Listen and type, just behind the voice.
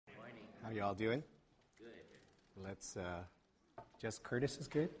How y'all doing? Good. Let's, just Curtis is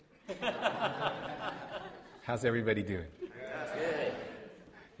good? How's everybody doing? Good.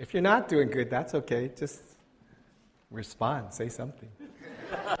 If you're not doing good, that's okay. Just respond, say something.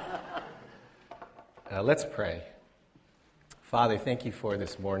 Let's pray. Father, thank you for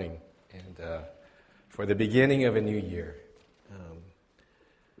this morning and for the beginning of a new year.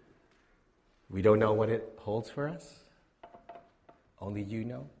 We don't know what it holds for us. Only you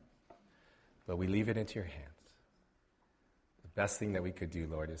know. But we leave it into your hands. The best thing that we could do,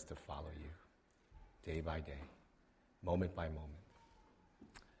 Lord, is to follow you day by day, moment by moment.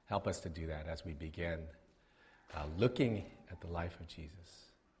 Help us to do that as we begin looking at the life of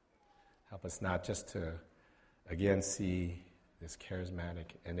Jesus. Help us not just to, again, see this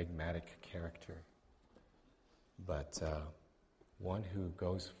charismatic, enigmatic character, but one who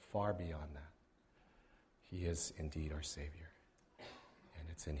goes far beyond that. He is indeed our Savior. And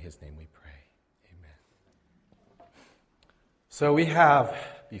it's in his name we pray. Amen. So we have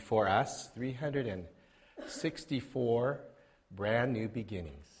before us 364 brand new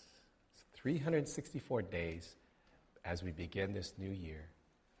beginnings. 364 days as we begin this new year.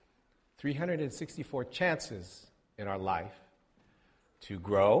 364 chances in our life to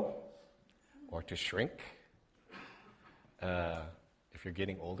grow or to shrink. If you're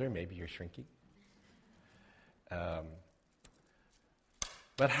getting older, maybe you're shrinking.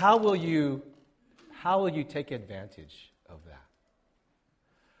 But how will you take advantage of that?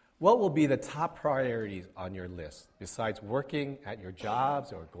 What will be the top priorities on your list besides working at your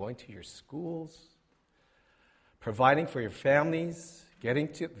jobs or going to your schools, providing for your families,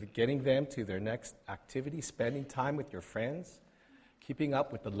 getting them to their next activity, spending time with your friends, keeping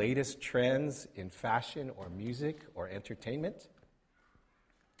up with the latest trends in fashion or music or entertainment?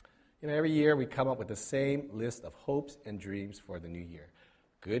 You know, every year we come up with the same list of hopes and dreams for the new year.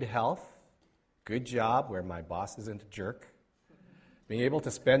 Good health, good job where my boss isn't a jerk, being able to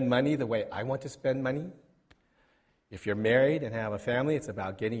spend money the way I want to spend money. If you're married and have a family, it's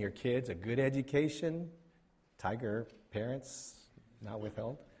about getting your kids a good education. Tiger parents, not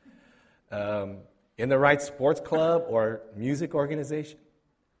withheld. In the right sports club or music organization.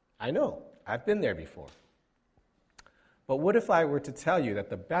 I know, I've been there before. But what if I were to tell you that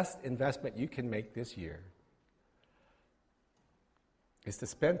the best investment you can make this year is to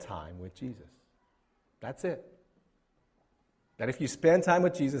spend time with Jesus? That's it. That if you spend time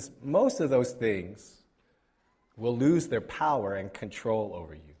with Jesus, most of those things will lose their power and control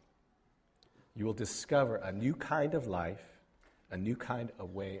over you. You will discover a new kind of life, a new kind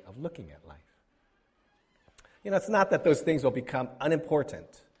of way of looking at life. You know, it's not that those things will become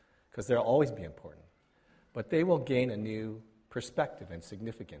unimportant, because they'll always be important. But they will gain a new perspective and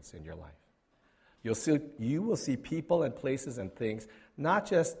significance in your life. You will see people and places and things not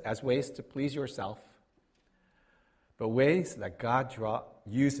just as ways to please yourself, but ways that God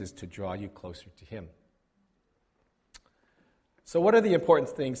uses to draw you closer to Him. So what are the important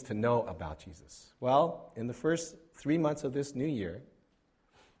things to know about Jesus? Well, in the first 3 months of this new year,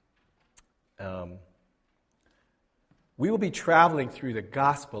 we will be traveling through the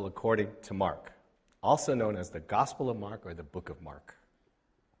Gospel according to Mark, also known as the Gospel of Mark or the Book of Mark.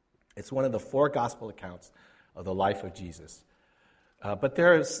 It's one of the 4 Gospel accounts of the life of Jesus. But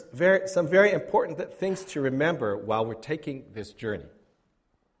there's some very important things to remember while we're taking this journey.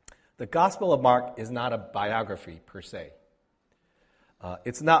 The Gospel of Mark is not a biography per se.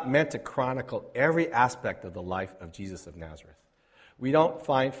 It's not meant to chronicle every aspect of the life of Jesus of Nazareth. We don't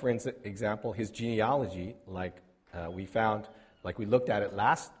find, for example, his genealogy like we looked at it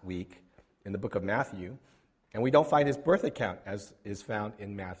last week in the book of Matthew, and we don't find his birth account as is found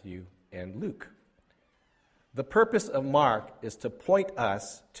in Matthew and Luke. The purpose of Mark is to point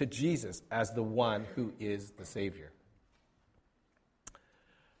us to Jesus as the one who is the Savior,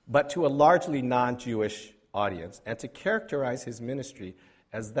 but to a largely non-Jewish audience, and to characterize his ministry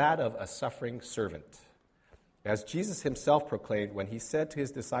as that of a suffering servant. As Jesus himself proclaimed when he said to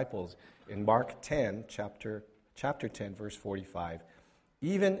his disciples in Mark 10, chapter 10, verse 45,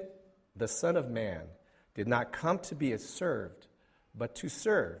 "Even the Son of Man did not come to be served, but to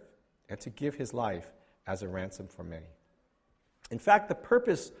serve and to give his life as a ransom for many." In fact, the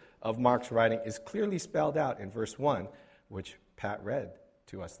purpose of Mark's writing is clearly spelled out in verse 1, which Pat read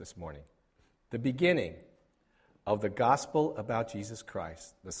to us this morning. The beginning of the gospel about Jesus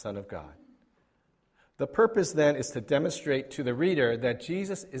Christ, the Son of God. The purpose then is to demonstrate to the reader that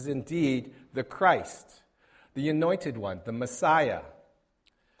Jesus is indeed the Christ, the anointed one, the Messiah,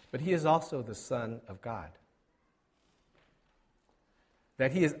 but he is also the Son of God.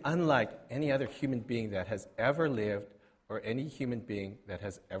 That he is unlike any other human being that has ever lived or any human being that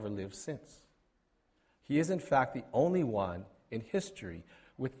has ever lived since. He is, in fact, the only one in history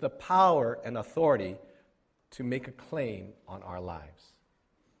with the power and authority to make a claim on our lives.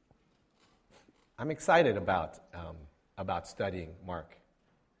 I'm excited about studying Mark.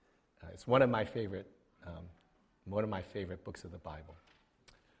 It's one of my favorite books of the Bible.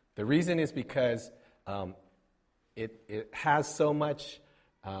 The reason is because it has so much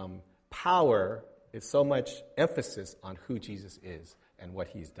power, it's so much emphasis on who Jesus is and what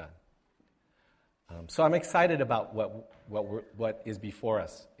he's done. So I'm excited about what is before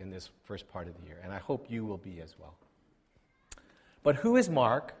us in this first part of the year, and I hope you will be as well. But who is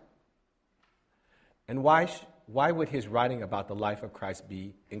Mark, and why would his writing about the life of Christ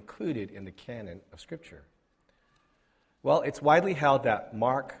be included in the canon of Scripture? Well, it's widely held that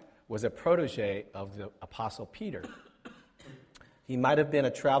Mark was a protege of the Apostle Peter. He might have been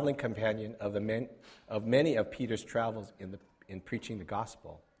a traveling companion of many of Peter's travels in preaching the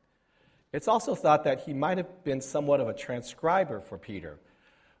gospel. It's also thought that he might have been somewhat of a transcriber for Peter,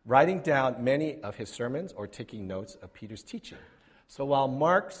 writing down many of his sermons or taking notes of Peter's teaching. So while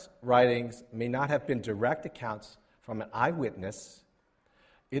Mark's writings may not have been direct accounts from an eyewitness,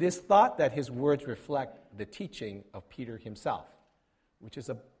 it is thought that his words reflect the teaching of Peter himself, which is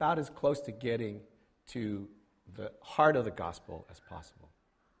about as close to getting to the heart of the gospel as possible.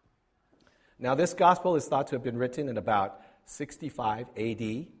 Now, this gospel is thought to have been written in about 65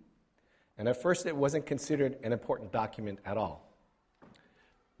 AD, and at first it wasn't considered an important document at all.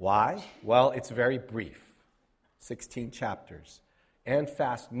 Why? Well, it's very brief, 16 chapters, and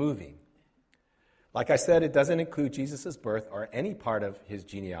fast-moving. Like I said, it doesn't include Jesus' birth or any part of his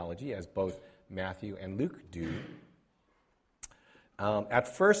genealogy, as both Matthew and Luke do.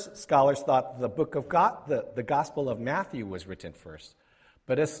 At first, scholars thought the Gospel of Matthew was written first.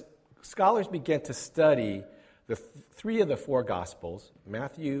 But as scholars began to study the three of the four Gospels,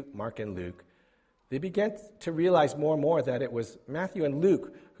 Matthew, Mark, and Luke, they began to realize more and more that it was Matthew and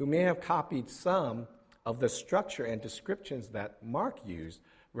Luke who may have copied some of the structure and descriptions that Mark used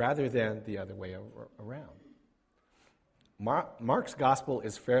rather than the other way around. Mark's Gospel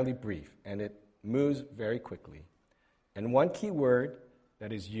is fairly brief, and it moves very quickly. And one key word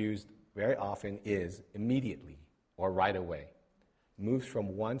that is used very often is immediately or right away. Moves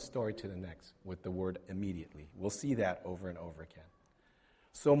from one story to the next with the word immediately. We'll see that over and over again.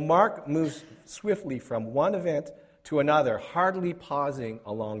 So Mark moves swiftly from one event to another, hardly pausing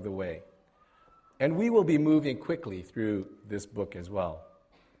along the way. And we will be moving quickly through this book as well,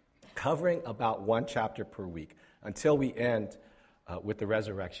 covering about one chapter per week until we end with the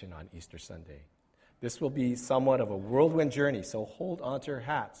resurrection on Easter Sunday. This will be somewhat of a whirlwind journey, so hold on to your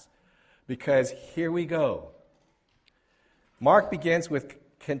hats, because here we go. Mark begins with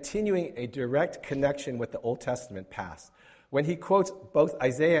continuing a direct connection with the Old Testament past, when he quotes both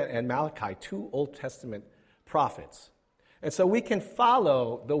Isaiah and Malachi, two Old Testament prophets. And so we can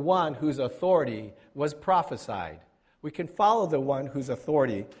follow the one whose authority was prophesied. We can follow the one whose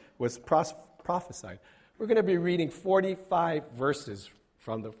authority was prophesied. We're going to be reading 45 verses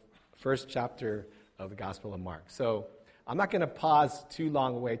from the first chapter of the Gospel of Mark. So I'm not going to pause too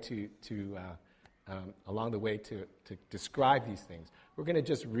long away along the way to describe these things. We're going to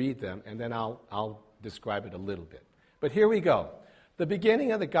just read them, and then I'll describe it a little bit. But here we go. The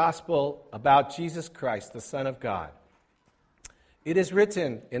beginning of the Gospel about Jesus Christ, the Son of God. It is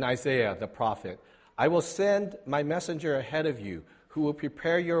written in Isaiah the prophet, "I will send my messenger ahead of you, who will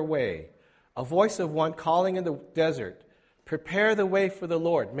prepare your way. A voice of one calling in the desert, prepare the way for the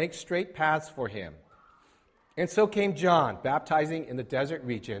Lord, make straight paths for him." And so came John, baptizing in the desert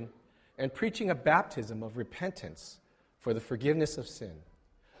region and preaching a baptism of repentance for the forgiveness of sin.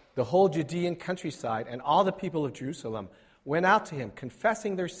 The whole Judean countryside and all the people of Jerusalem went out to him,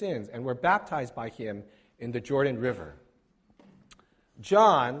 confessing their sins, and were baptized by him in the Jordan River.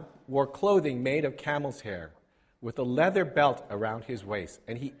 John wore clothing made of camel's hair, with a leather belt around his waist,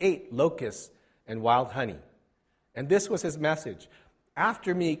 and he ate locusts and wild honey. And this was his message: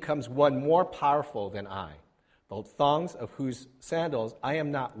 "After me comes one more powerful than I, the thongs of whose sandals I am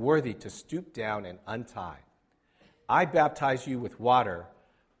not worthy to stoop down and untie. I baptize you with water,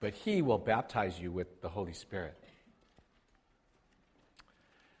 but he will baptize you with the Holy Spirit."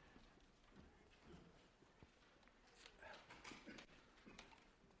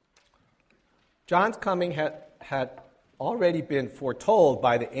 John's coming had already been foretold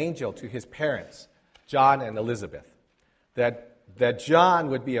by the angel to his parents, John and Elizabeth, that John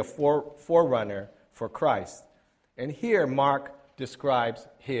would be a forerunner for Christ. And here Mark describes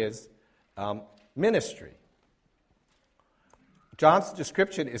his ministry. John's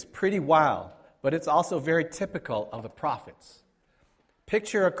description is pretty wild, but it's also very typical of the prophets.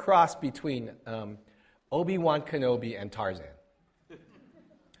 Picture a cross between Obi-Wan Kenobi and Tarzan.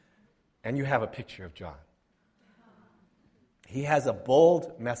 And you have a picture of John. He has a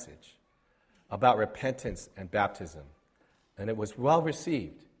bold message about repentance and baptism, and it was well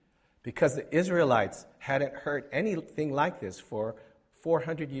received because the Israelites hadn't heard anything like this for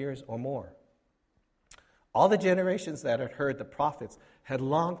 400 years or more. All the generations that had heard the prophets had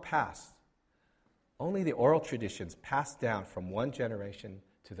long passed. Only the oral traditions passed down from one generation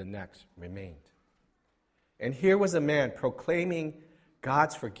to the next remained. And here was a man proclaiming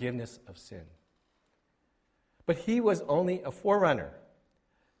God's forgiveness of sin. But he was only a forerunner.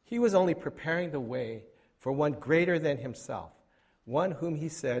 He was only preparing the way for one greater than himself, one whom he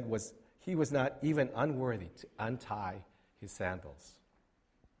said he was not even unworthy to untie his sandals.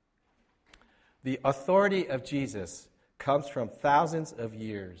 The authority of Jesus comes from thousands of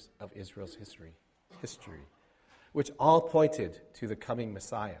years of Israel's history, which all pointed to the coming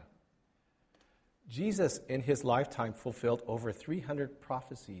Messiah. Jesus, in his lifetime, fulfilled over 300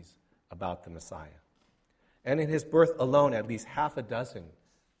 prophecies about the Messiah. And in his birth alone, at least half a dozen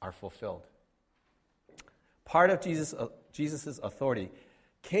are fulfilled. Part of Jesus' authority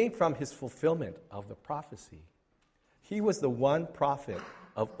came from his fulfillment of the prophecy. He was the one prophet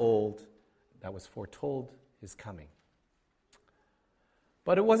of old that was foretold his coming.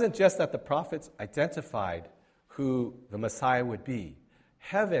 But it wasn't just that the prophets identified who the Messiah would be.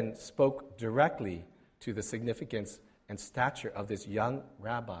 Heaven spoke directly to the significance and stature of this young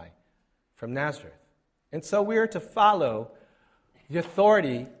rabbi from Nazareth. And so we are to follow the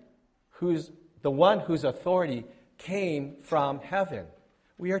authority, the one whose authority came from heaven.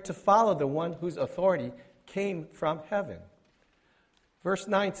 We are to follow the one whose authority came from heaven. Verse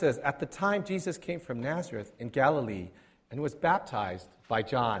 9 says, "At the time Jesus came from Nazareth in Galilee and was baptized by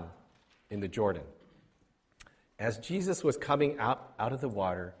John in the Jordan. As Jesus was coming out of the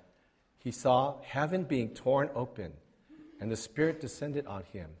water, he saw heaven being torn open, and the Spirit descended on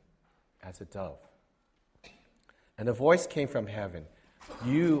him as a dove. And a voice came from heaven,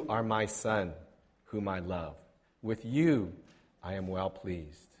 'You are my Son, whom I love. With you I am well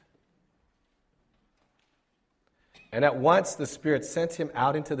pleased.' And at once the Spirit sent him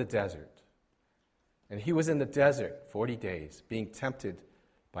out into the desert. And he was in the desert 40 days, being tempted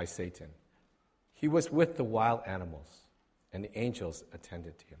by Satan. He was with the wild animals, and the angels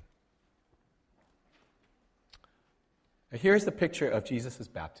attended to him." Now here's the picture of Jesus'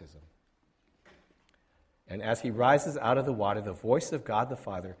 baptism. And as he rises out of the water, the voice of God the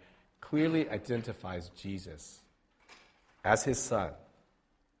Father clearly identifies Jesus as his Son,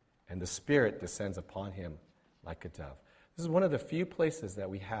 and the Spirit descends upon him like a dove. This is one of the few places that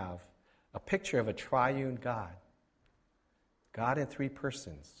we have a picture of a triune God. God in three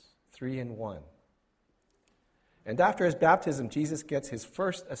persons, three in one. And after his baptism, Jesus gets his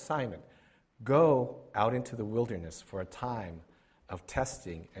first assignment: go out into the wilderness for a time of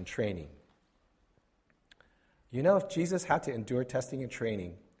testing and training. You know, if Jesus had to endure testing and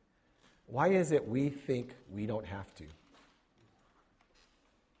training, why is it we think we don't have to?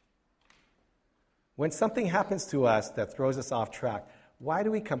 When something happens to us that throws us off track, why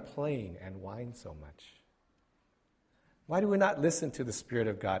do we complain and whine so much? Why do we not listen to the Spirit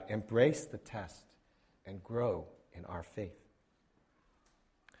of God, embrace the test, and grow in our faith?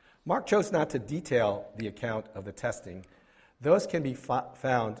 Mark chose not to detail the account of the testing. Those can be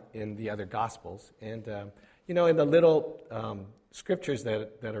found in the other Gospels. And, in the little scriptures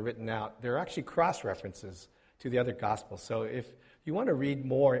that are written out, there are actually cross-references to the other Gospels. So if you want to read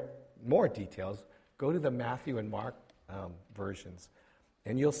more details, go to the Matthew and Mark versions,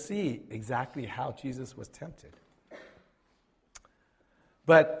 and you'll see exactly how Jesus was tempted.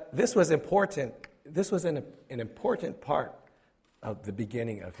 But this was important. This was an important part of the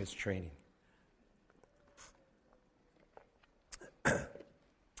beginning of his training.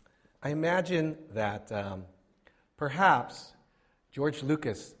 I imagine that perhaps George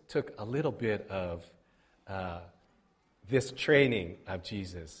Lucas took a little bit of this training of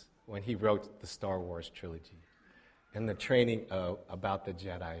Jesus when he wrote the Star Wars trilogy and the training about the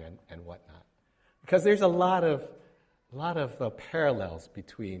Jedi and whatnot. Because there's a lot of parallels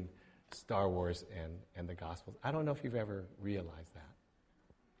between Star Wars and the Gospels. I don't know if you've ever realized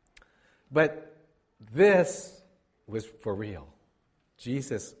that. But this was for real.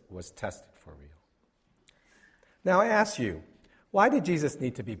 Jesus was tested for real. Now I ask you, why did Jesus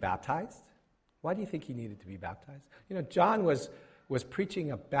need to be baptized? Why do you think he needed to be baptized? John was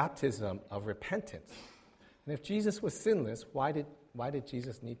preaching a baptism of repentance. And if Jesus was sinless, why did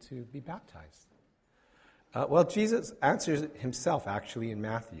Jesus need to be baptized? Well, Jesus answers himself actually in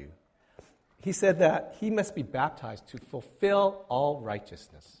Matthew. he said that he must be baptized to fulfill all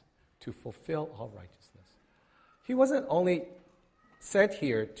righteousness. To fulfill all righteousness. He wasn't only sent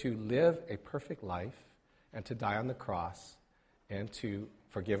here to live a perfect life and to die on the cross and to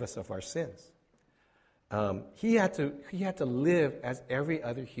forgive us of our sins. He had to live as every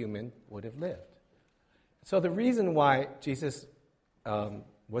other human would have lived. So the reason why Jesus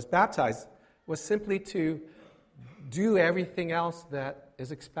was baptized was simply to do everything else that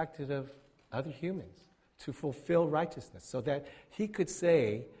is expected of other humans, to fulfill righteousness, so that he could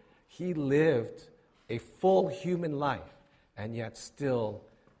say he lived a full human life and yet still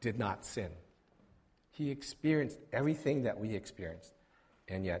did not sin. He experienced everything that we experienced,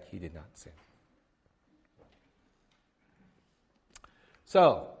 and yet he did not sin.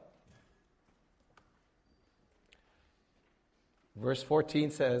 So, verse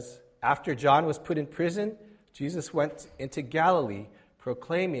 14 says, after John was put in prison, Jesus went into Galilee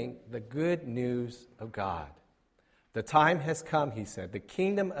proclaiming the good news of God. The time has come, he said. The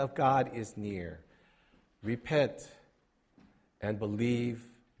kingdom of God is near. Repent and believe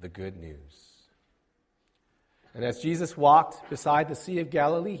the good news. And as Jesus walked beside the Sea of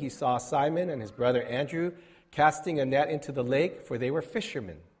Galilee, he saw Simon and his brother Andrew casting a net into the lake, for they were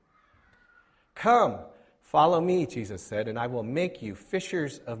fishermen. Come, follow me, Jesus said, and I will make you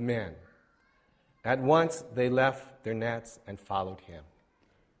fishers of men. At once they left their nets and followed him.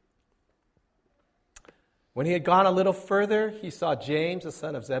 When he had gone a little further, he saw James, the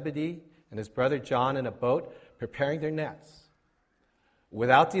son of Zebedee, and his brother John in a boat preparing their nets.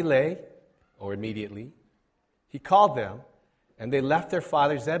 Without delay, or immediately, he called them, and they left their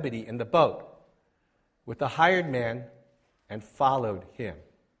father Zebedee in the boat with the hired man and followed him.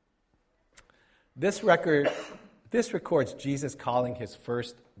 This records Jesus calling his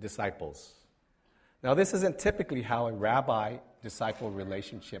first disciples. Now, this isn't typically how a rabbi-disciple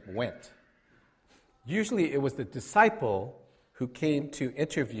relationship went. Usually, it was the disciple who came to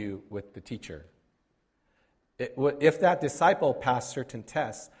interview with the teacher. If that disciple passed certain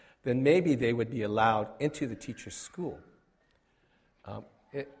tests, then maybe they would be allowed into the teacher's school.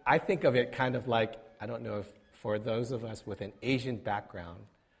 I think of it kind of like, I don't know if for those of us with an Asian background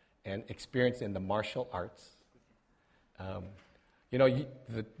and experience in the martial arts,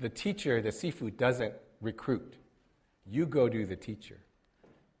 the teacher, the sifu, doesn't recruit. You go to the teacher.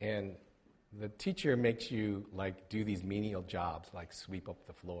 And the teacher makes you do these menial jobs, like sweep up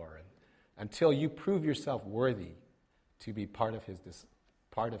the floor, and until you prove yourself worthy to be part of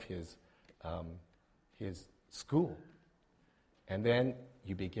his school. And then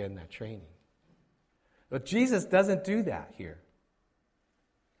you begin that training. But Jesus doesn't do that here.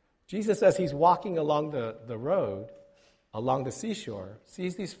 Jesus, as he's walking along the road, along the seashore,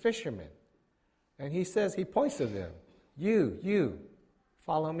 sees these fishermen. And he points to them, you,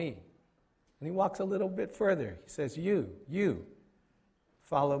 follow me. And he walks a little bit further. He says, you,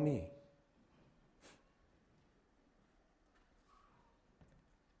 follow me.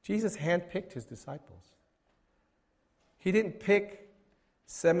 Jesus handpicked his disciples. He didn't pick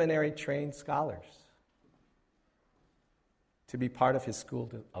seminary-trained scholars to be part of his school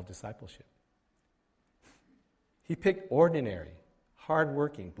of discipleship. He picked ordinary,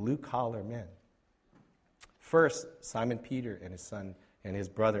 hard-working, blue-collar men. First, Simon Peter and his son and his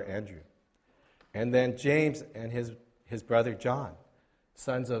brother Andrew. And then James and his brother John,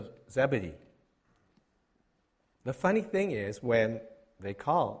 sons of Zebedee. The funny thing is, when he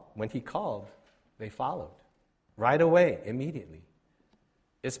called, they followed. Right away, immediately.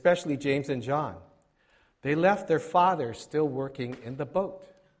 Especially James and John. They left their father still working in the boat.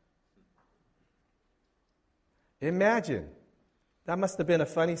 Imagine. That must have been a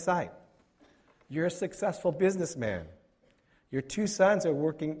funny sight. You're a successful businessman. Your two sons are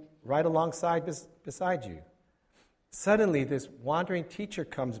working right alongside beside you. Suddenly, this wandering teacher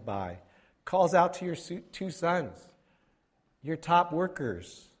comes by, calls out to your two sons, your top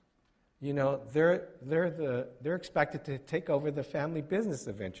workers. They're expected to take over the family business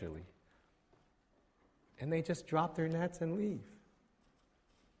eventually. And they just drop their nets and leave.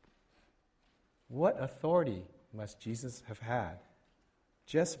 What authority must Jesus have had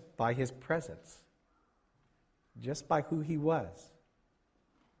just by his presence, just by who he was?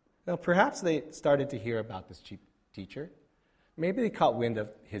 Now, perhaps they started to hear about this teacher. Maybe they caught wind of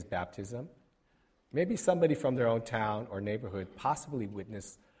his baptism. Maybe somebody from their own town or neighborhood possibly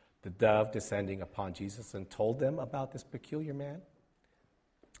witnessed the dove descending upon Jesus and told them about this peculiar man.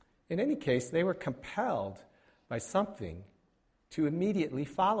 In any case, they were compelled by something to immediately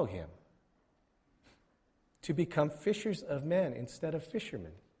follow him, to become fishers of men instead of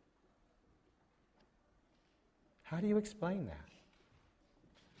fishermen. How do you explain that?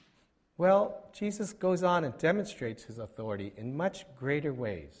 Well, Jesus goes on and demonstrates his authority in much greater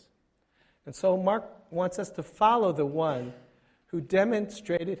ways. And so Mark wants us to follow the one who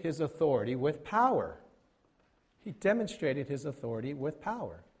demonstrated his authority with power. He demonstrated his authority with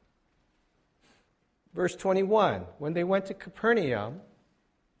power. Verse 21, when they went to Capernaum,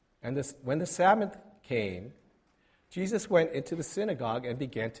 and when the Sabbath came, Jesus went into the synagogue and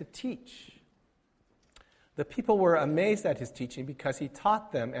began to teach. The people were amazed at his teaching because he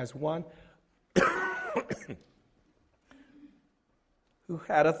taught them as one who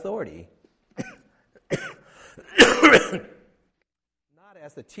had authority, not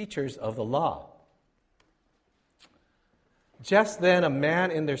as the teachers of the law. Just then, a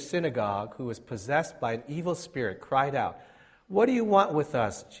man in their synagogue who was possessed by an evil spirit cried out, "What do you want with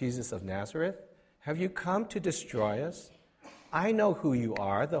us, Jesus of Nazareth? Have you come to destroy us? I know who you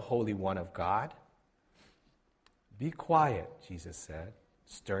are, the Holy One of God." "Be quiet," Jesus said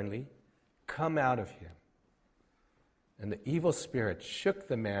sternly. "Come out of him." And the evil spirit shook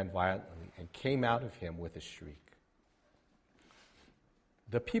the man violently and came out of him with a shriek.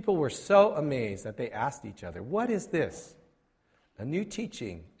 The people were so amazed that they asked each other, "What is this? A new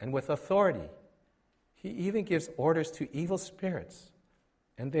teaching and with authority. He even gives orders to evil spirits,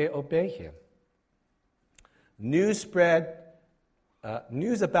 and they obey him." News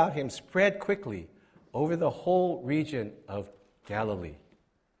about him spread quickly over the whole region of Galilee.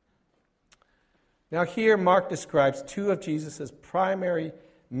 Now here Mark describes two of Jesus' primary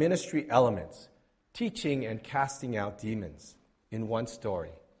ministry elements, teaching and casting out demons, in one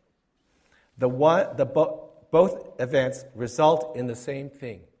story. Both events result in the same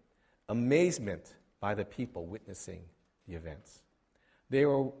thing, amazement by the people witnessing the events. They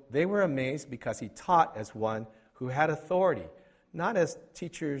were amazed because he taught as one who had authority, not as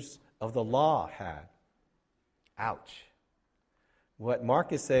teachers of the law had. Ouch. What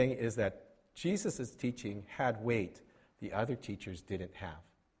Mark is saying is that Jesus' teaching had weight the other teachers didn't have.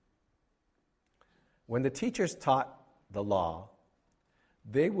 When the teachers taught the law,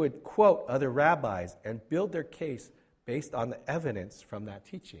 they would quote other rabbis and build their case based on the evidence from that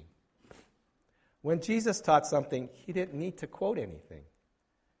teaching. When Jesus taught something, he didn't need to quote anything.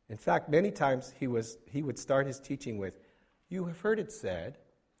 In fact, many times he would start his teaching with, "You have heard it said,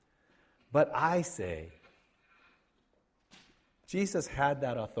 but I say." Jesus had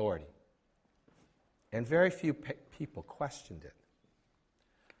that authority, and very few people questioned it.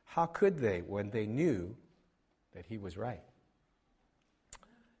 How could they when they knew that he was right?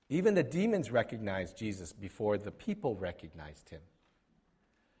 Even the demons recognized Jesus before the people recognized him.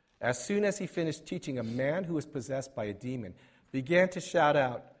 As soon as he finished teaching, a man who was possessed by a demon began to shout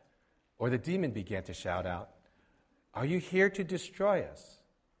out, or the demon began to shout out, "Are you here to destroy us?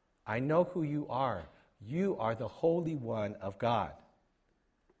 I know who you are. You are the Holy One of God."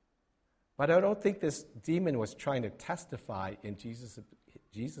 But I don't think this demon was trying to testify in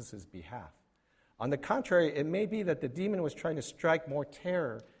Jesus' behalf. On the contrary, it may be that the demon was trying to strike more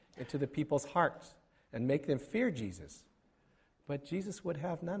terror into the people's hearts and make them fear Jesus. But Jesus would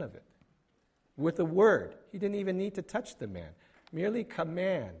have none of it. With a word, he didn't even need to touch the man. Merely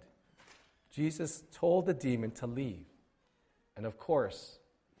command. Jesus told the demon to leave. And of course,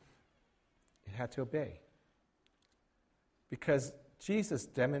 it had to obey. Because Jesus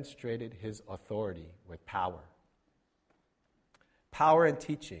demonstrated his authority with power. Power in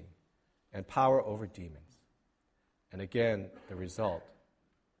teaching and power over demons. And again, the result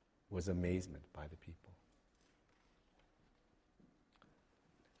was amazement by the people.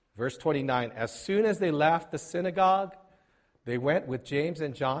 Verse 29, as soon as they left the synagogue, they went with James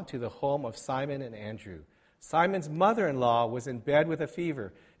and John to the home of Simon and Andrew. Simon's mother-in-law was in bed with a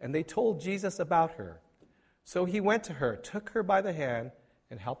fever, and they told Jesus about her. So he went to her, took her by the hand,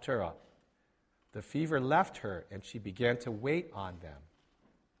 and helped her up. The fever left her, and she began to wait on them.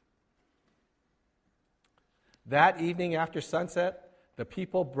 That evening after sunset, the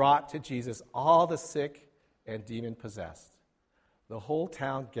people brought to Jesus all the sick and demon-possessed. The whole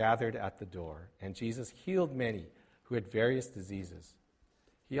town gathered at the door, and Jesus healed many who had various diseases.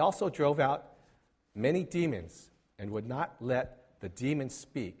 He also drove out many demons and would not let the demons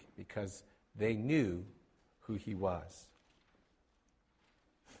speak because they knew who he was.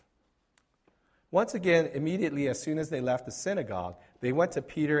 Once again, immediately as soon as they left the synagogue, they went to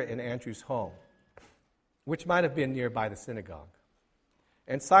Peter and Andrew's home, which might have been nearby the synagogue.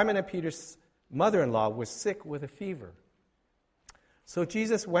 And Simon and Peter's mother-in-law was sick with a fever. So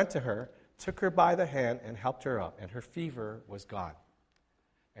Jesus went to her, took her by the hand, and helped her up, and her fever was gone.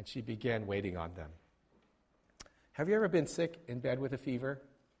 And she began waiting on them. Have you ever been sick in bed with a fever?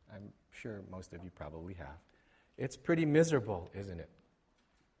 I'm sure most of you probably have. It's pretty miserable, isn't it?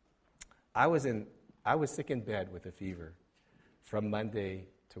 I was sick in bed with a fever from Monday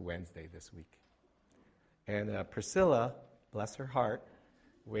to Wednesday this week. And Priscilla, bless her heart,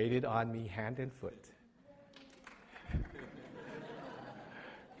 waited on me hand and foot,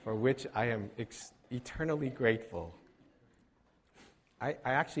 for which I am eternally grateful. I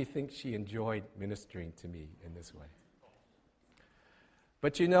actually think she enjoyed ministering to me in this way.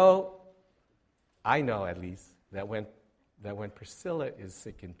 But I know at least that when Priscilla is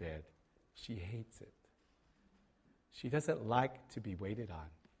sick in bed, she hates it. She doesn't like to be waited on.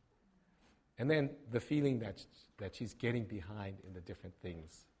 And then the feeling that she's getting behind in the different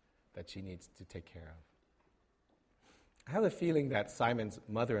things that she needs to take care of. I have a feeling that Simon's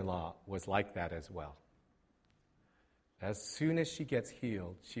mother-in-law was like that as well. As soon as she gets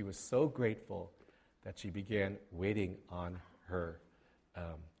healed, she was so grateful that she began waiting on her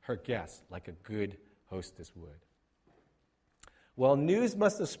guests like a good hostess would. Well, news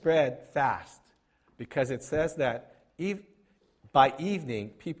must have spread fast because it says that by evening,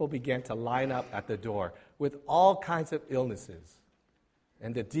 people began to line up at the door with all kinds of illnesses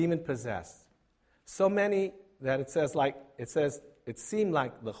and the demon-possessed. So many that it seemed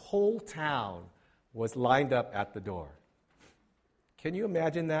like the whole town was lined up at the door. Can you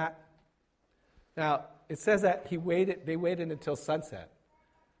imagine that? Now, it says that they waited until sunset.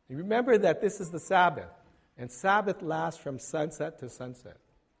 You remember that this is the Sabbath, and Sabbath lasts from sunset to sunset.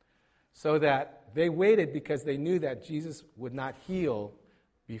 So that they waited because they knew that Jesus would not heal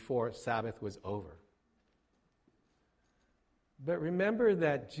before Sabbath was over. But remember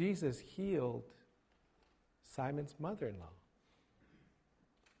that Jesus healed Simon's mother-in-law.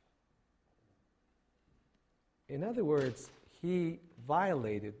 In other words, he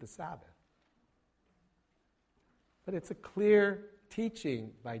violated the Sabbath. But it's a clear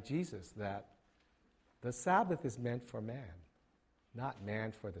teaching by Jesus that the Sabbath is meant for man, not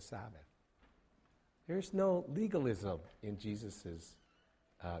man for the Sabbath. There's no legalism in Jesus'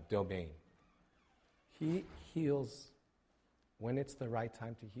 domain. He heals when it's the right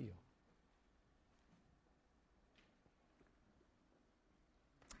time to heal.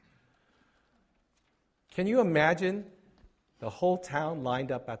 Can you imagine the whole town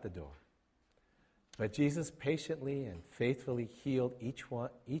lined up at the door? But Jesus patiently and faithfully healed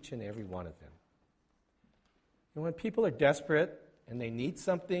each and every one of them. And when people are desperate and they need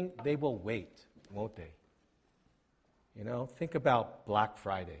something, they will wait, won't they? Think about Black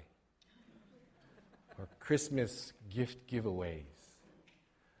Friday or Christmas gift giveaways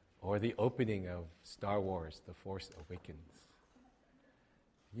or the opening of Star Wars, The Force Awakens.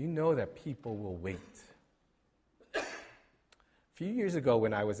 You know that people will wait. A few years ago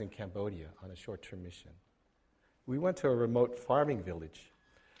when I was in Cambodia on a short-term mission, we went to a remote farming village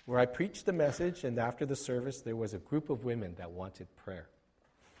where I preached the message, and after the service there was a group of women that wanted prayer.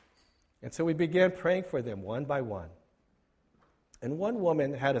 And so we began praying for them one by one. And one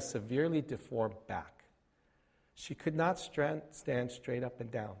woman had a severely deformed back. She could not stand straight up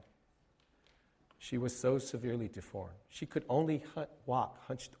and down. She was so severely deformed. She could only walk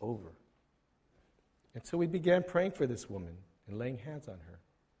hunched over. And so we began praying for this woman and laying hands on her.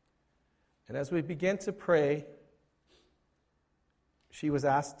 And as we began to pray, she was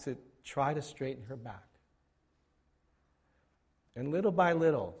asked to try to straighten her back. And little by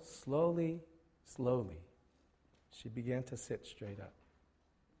little, slowly, she began to sit straight up.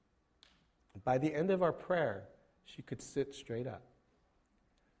 By the end of our prayer, she could sit straight up.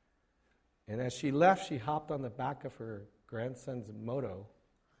 And as she left, she hopped on the back of her grandson's moto,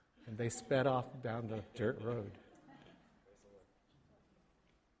 and they sped off down the dirt road.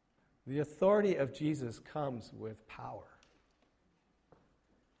 The authority of Jesus comes with power.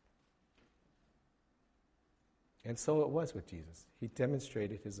 And so it was with Jesus. He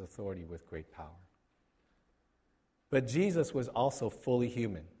demonstrated his authority with great power. But Jesus was also fully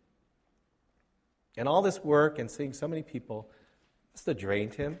human. And all this work and seeing so many people must have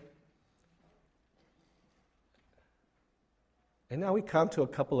drained him. And now we come to a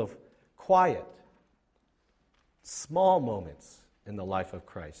couple of quiet, small moments in the life of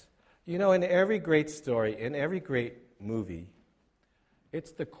Christ. In every great story, in every great movie,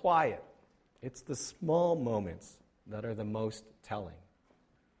 it's the quiet, it's the small moments that are the most telling,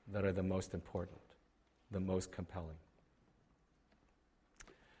 that are the most important, the most compelling.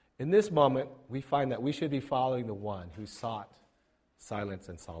 In this moment, we find that we should be following the one who sought silence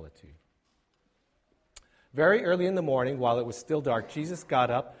and solitude. Very early in the morning, while it was still dark, Jesus got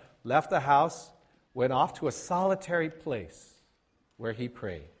up, left the house, went off to a solitary place where he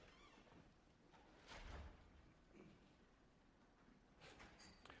prayed.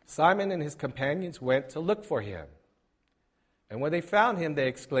 Simon and his companions went to look for him. And when they found him, they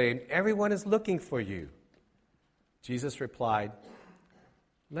exclaimed, "Everyone is looking for you." Jesus replied,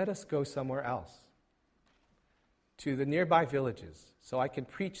 "Let us go somewhere else, to the nearby villages, so I can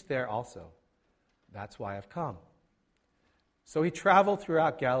preach there also. That's why I've come." So he traveled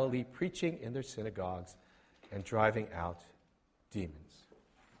throughout Galilee, preaching in their synagogues and driving out demons.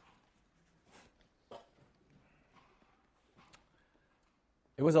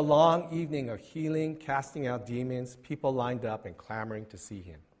 It was a long evening of healing, casting out demons, people lined up and clamoring to see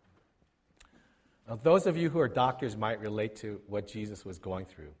him. Now, those of you who are doctors might relate to what Jesus was going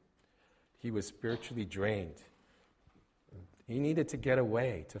through. He was spiritually drained. He needed to get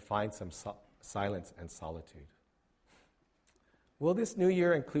away to find some silence and solitude. Will this new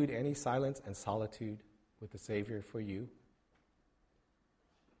year include any silence and solitude with the Savior for you?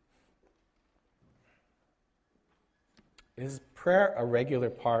 Is prayer a regular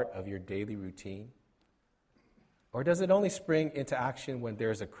part of your daily routine? Or does it only spring into action when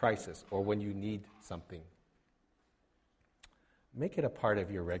there's a crisis or when you need something? Make it a part of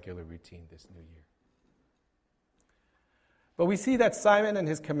your regular routine this new year. But we see that Simon and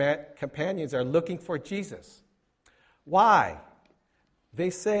his companions are looking for Jesus. Why? They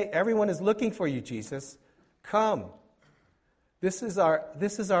say, "Everyone is looking for you, Jesus. Come. This is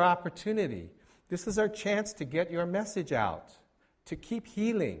our opportunity. This is our chance to get your message out, to keep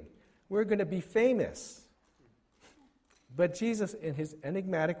healing. We're going to be famous." But Jesus, in his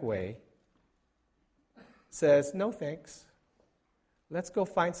enigmatic way, says, "No thanks. Let's go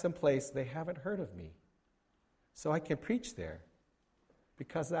find some place they haven't heard of me, so I can preach there,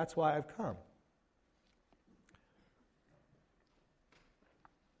 because that's why I've come."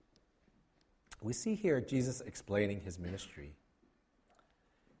 We see here Jesus explaining his ministry.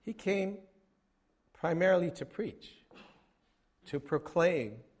 He came primarily to preach, to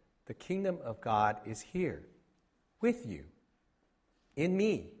proclaim the kingdom of God is here, with you, in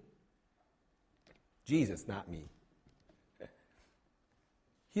me. Jesus, not me.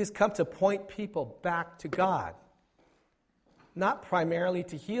 He has come to point people back to God, not primarily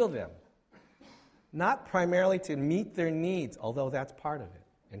to heal them, not primarily to meet their needs, although that's part of it,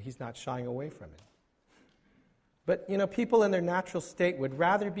 and he's not shying away from it. But, people in their natural state would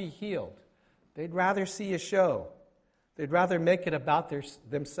rather be healed. They'd rather see a show. They'd rather make it about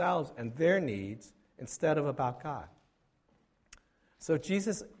themselves and their needs instead of about God. So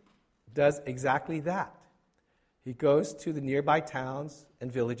Jesus does exactly that. He goes to the nearby towns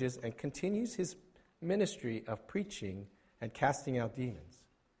and villages and continues his ministry of preaching and casting out demons.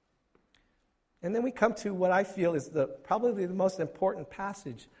 And then we come to what I feel is probably the most important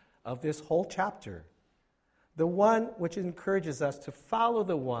passage of this whole chapter, the one which encourages us to follow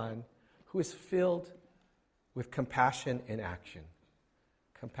the one who is filled with compassion in action.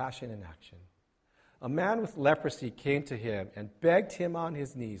 Compassion in action. A man with leprosy came to him and begged him on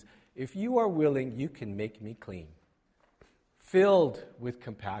his knees, "If you are willing, you can make me clean." Filled with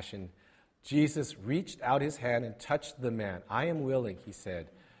compassion, Jesus reached out his hand and touched the man. "I am willing," he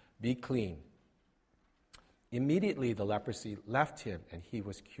said, "be clean." Immediately the leprosy left him and he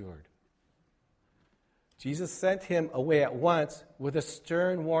was cured. Jesus sent him away at once with a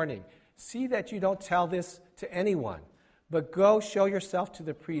stern warning. "See that you don't tell this to anyone, but go show yourself to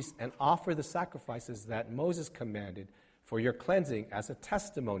the priest and offer the sacrifices that Moses commanded for your cleansing as a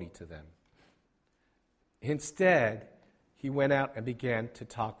testimony to them." Instead, he went out and began to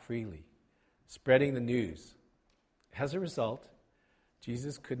talk freely, spreading the news. As a result,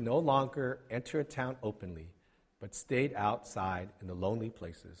 Jesus could no longer enter a town openly, but stayed outside in the lonely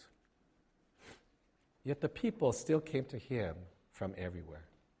places. Yet the people still came to him from everywhere.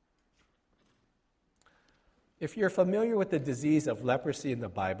 If you're familiar with the disease of leprosy in the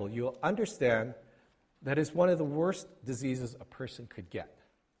Bible, you'll understand that it's one of the worst diseases a person could get.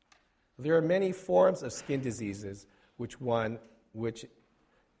 There are many forms of skin diseases, which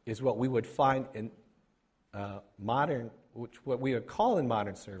is what we would find in what we would call in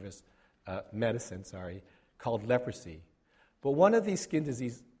modern medicine, called leprosy. But one of these skin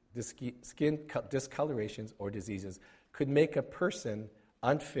discolorations or diseases could make a person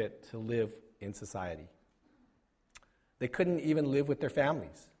unfit to live in society. They couldn't even live with their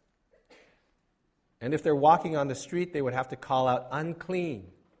families. And if they're walking on the street, they would have to call out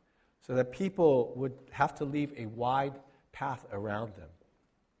 "unclean," so that people would have to leave a wide path around them.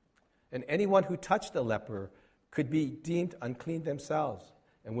 And anyone who touched a leper could be deemed unclean themselves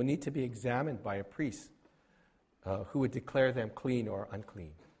and would need to be examined by a priest who would declare them clean or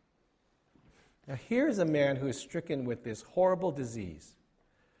unclean. Now here's a man who is stricken with this horrible disease,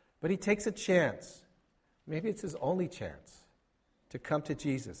 but he takes a chance. Maybe it's his only chance to come to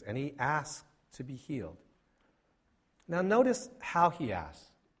Jesus, and he asks to be healed. Now notice how he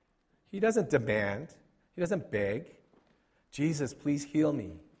asks. He doesn't demand. He doesn't beg. Jesus, please heal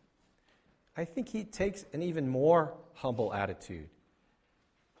me. I think he takes an even more humble attitude.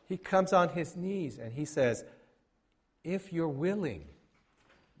 He comes on his knees and he says, if you're willing,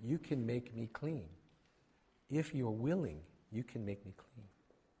 you can make me clean. If you're willing, you can make me clean.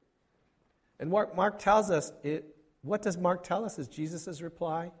 And what Mark tells us, what does Mark tell us is Jesus'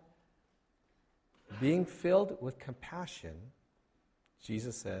 reply? Being filled with compassion,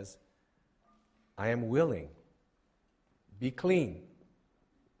 Jesus says, I am willing. Be clean.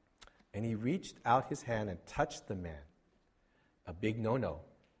 And he reached out his hand and touched the man. A big no-no.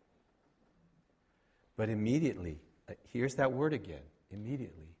 But immediately, here's that word again,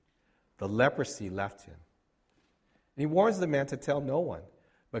 immediately, the leprosy left him. And he warns the man to tell no one,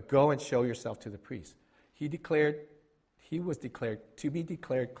 but go and show yourself to the priest. He was declared to be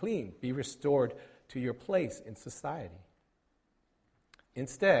declared clean, be restored to your place in society.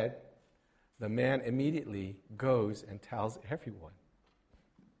 Instead, the man immediately goes and tells everyone.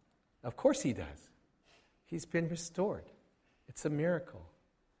 Of course he does. He's been restored. It's a miracle.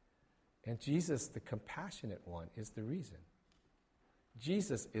 And Jesus, the compassionate one, is the reason.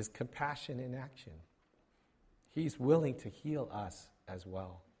 Jesus is compassion in action. He's willing to heal us as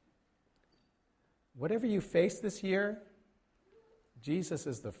well. Whatever you face this year, Jesus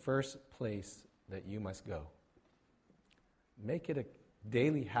is the first place that you must go. Make it a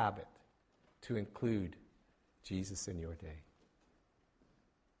daily habit to include Jesus in your day.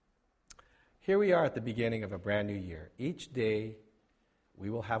 Here we are at the beginning of a brand new year. Each day, we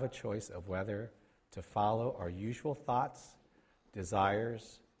will have a choice of whether to follow our usual thoughts,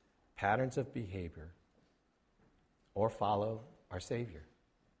 desires, patterns of behavior, or follow our Savior.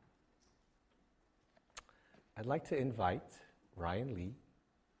 I'd like to invite Ryan Lee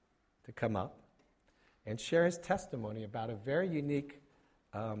to come up and share his testimony about a very unique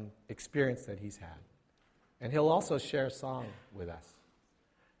experience that he's had. And he'll also share a song with us.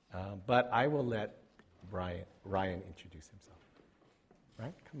 But I will let Ryan introduce himself.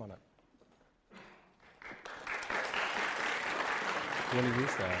 Ryan, come on up. You want to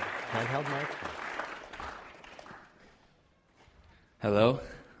use the handheld mic? Hello.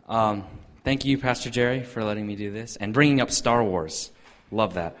 Thank you, Pastor Jerry, for letting me do this and bringing up Star Wars.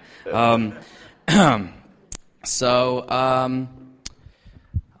 Love that.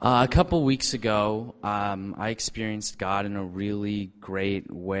 A couple weeks ago, I experienced God in a really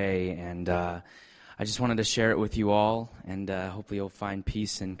great way, and I just wanted to share it with you all, and hopefully you'll find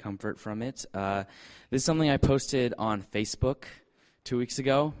peace and comfort from it. This is something I posted on Facebook 2 weeks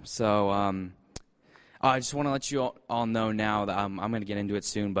ago, so I just want to let you all know now that I'm going to get into it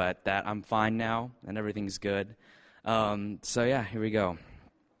soon, but that I'm fine now, and everything's good. Here we go.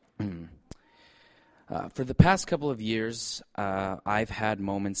 For the past couple of years, I've had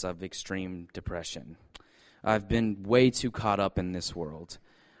moments of extreme depression. I've been way too caught up in this world.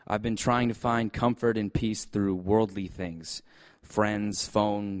 I've been trying to find comfort and peace through worldly things. Friends,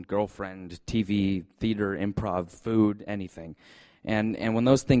 phone, girlfriend, TV, theater, improv, food, anything. And when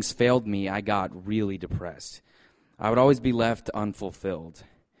those things failed me, I got really depressed. I would always be left unfulfilled.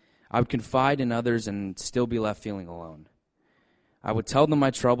 I would confide in others and still be left feeling alone. I would tell them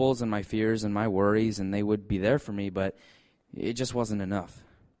my troubles and my fears and my worries, and they would be there for me, but it just wasn't enough.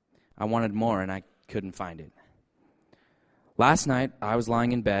 I wanted more, and I couldn't find it. Last night, I was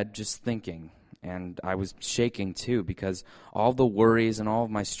lying in bed just thinking, and I was shaking too, because all the worries and all of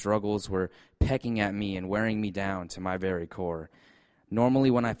my struggles were pecking at me and wearing me down to my very core.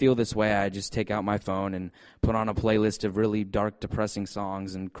 Normally, when I feel this way, I just take out my phone and put on a playlist of really dark, depressing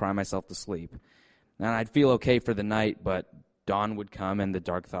songs and cry myself to sleep. And I'd feel okay for the night, but dawn would come and the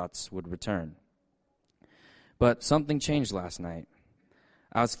dark thoughts would return. But something changed last night.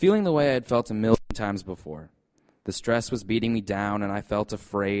 I was feeling the way I had felt a million times before. The stress was beating me down, and I felt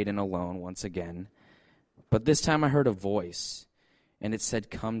afraid and alone once again. But this time I heard a voice, and it said,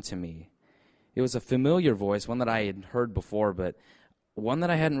 "Come to me." It was a familiar voice, one that I had heard before, but one that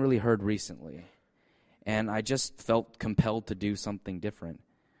I hadn't really heard recently. And I just felt compelled to do something different.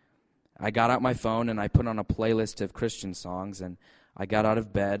 I got out my phone, and I put on a playlist of Christian songs, and I got out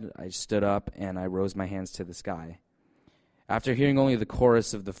of bed, I stood up, and I rose my hands to the sky. After hearing only the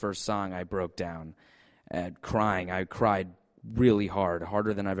chorus of the first song, I broke down. Crying. I cried really hard,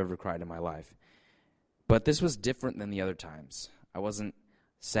 harder than I've ever cried in my life. But this was different than the other times. I wasn't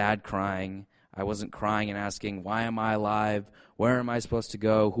sad crying. I wasn't crying and asking, why am I alive? Where am I supposed to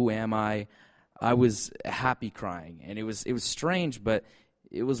go? Who am I? I was happy crying. And it was strange, but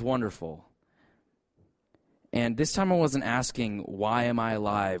it was wonderful. And this time I wasn't asking, why am I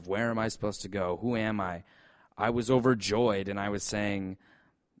alive? Where am I supposed to go? Who am I? I was overjoyed, and I was saying,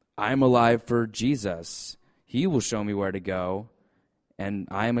 I'm alive for Jesus. He will show me where to go, and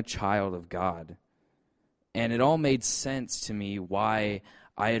I am a child of God. And it all made sense to me why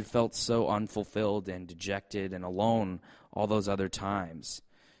I had felt so unfulfilled and dejected and alone all those other times.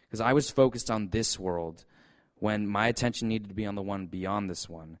 Because I was focused on this world when my attention needed to be on the one beyond this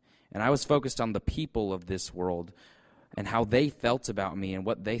one. And I was focused on the people of this world and how they felt about me and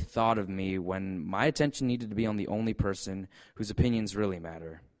what they thought of me when my attention needed to be on the only person whose opinions really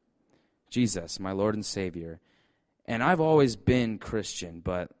matter. Jesus, my Lord and Savior. And I've always been Christian,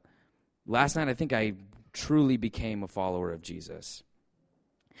 but last night I think I truly became a follower of Jesus.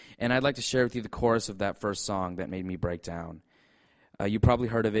 And I'd like to share with you the chorus of that first song that made me break down. You probably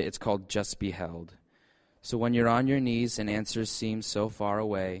heard of it. It's called Just Be Held. So when you're on your knees and answers seem so far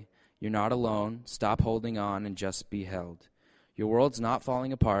away, you're not alone. Stop holding on and just be held. Your world's not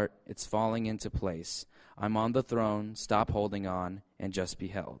falling apart. It's falling into place. I'm on the throne. Stop holding on and just be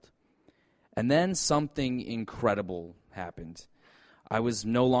held. And then something incredible happened. I was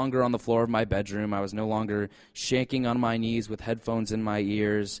no longer on the floor of my bedroom. I was no longer shaking on my knees with headphones in my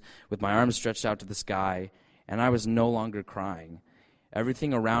ears, with my arms stretched out to the sky, and I was no longer crying.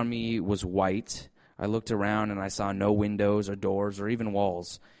 Everything around me was white. I looked around and I saw no windows or doors or even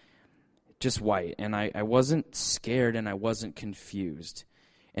walls, just white. And I wasn't scared and I wasn't confused.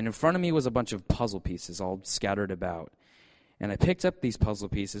 And in front of me was a bunch of puzzle pieces all scattered about. And I picked up these puzzle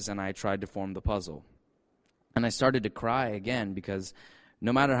pieces and I tried to form the puzzle. And I started to cry again because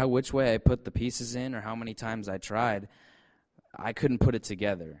no matter which way I put the pieces in or how many times I tried, I couldn't put it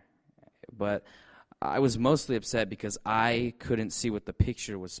together. But I was mostly upset because I couldn't see what the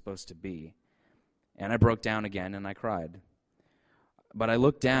picture was supposed to be. And I broke down again and I cried. But I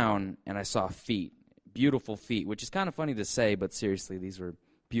looked down and I saw feet, beautiful feet, which is kind of funny to say, but seriously, these were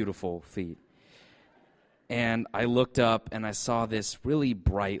beautiful feet. And I looked up and I saw this really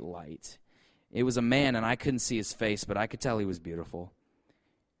bright light. It was a man, and I couldn't see his face, but I could tell he was beautiful.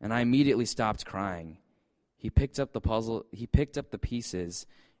 And I immediately stopped crying. He picked up the puzzle, he picked up the pieces,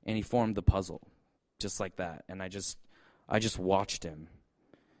 and he formed the puzzle, just like that. And I just watched him.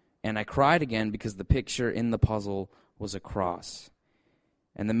 And I cried again because the picture in the puzzle was a cross.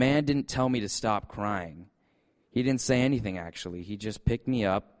 And the man didn't tell me to stop crying. He didn't say anything, actually. He just picked me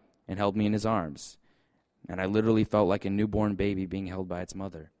up and held me in his arms. And I literally felt like a newborn baby being held by its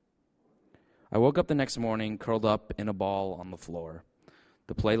mother. I woke up the next morning, curled up in a ball on the floor.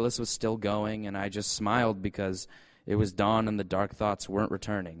 The playlist was still going, and I just smiled because it was dawn and the dark thoughts weren't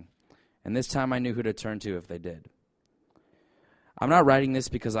returning. And this time I knew who to turn to if they did. I'm not writing this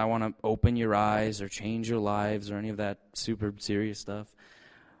because I want to open your eyes or change your lives or any of that super serious stuff.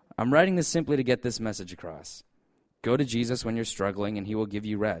 I'm writing this simply to get this message across. Go to Jesus when you're struggling, and he will give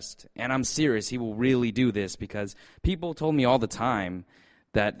you rest. And I'm serious, he will really do this because people told me all the time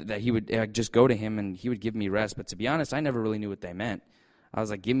that he would just go to him and he would give me rest. But to be honest, I never really knew what they meant. I was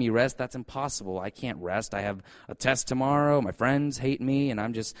like, give me rest? That's impossible. I can't rest. I have a test tomorrow. My friends hate me, and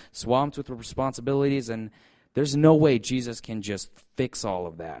I'm just swamped with responsibilities. And there's no way Jesus can just fix all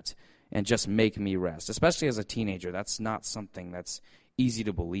of that and just make me rest, especially as a teenager. That's not something that's easy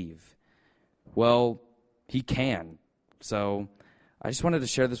to believe. Well, he can. So I just wanted to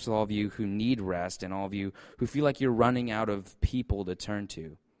share this with all of you who need rest and all of you who feel like you're running out of people to turn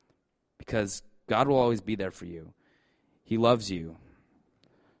to, because God will always be there for you. He loves you.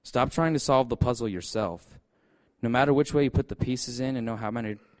 Stop trying to solve the puzzle yourself. No matter which way you put the pieces in and no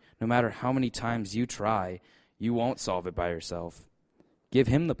matter how many times you try, you won't solve it by yourself. Give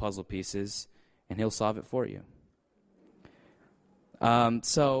him the puzzle pieces and he'll solve it for you.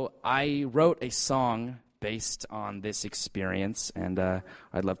 So I wrote a song based on this experience, and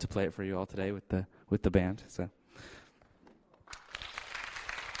I'd love to play it for you all today with the band. So.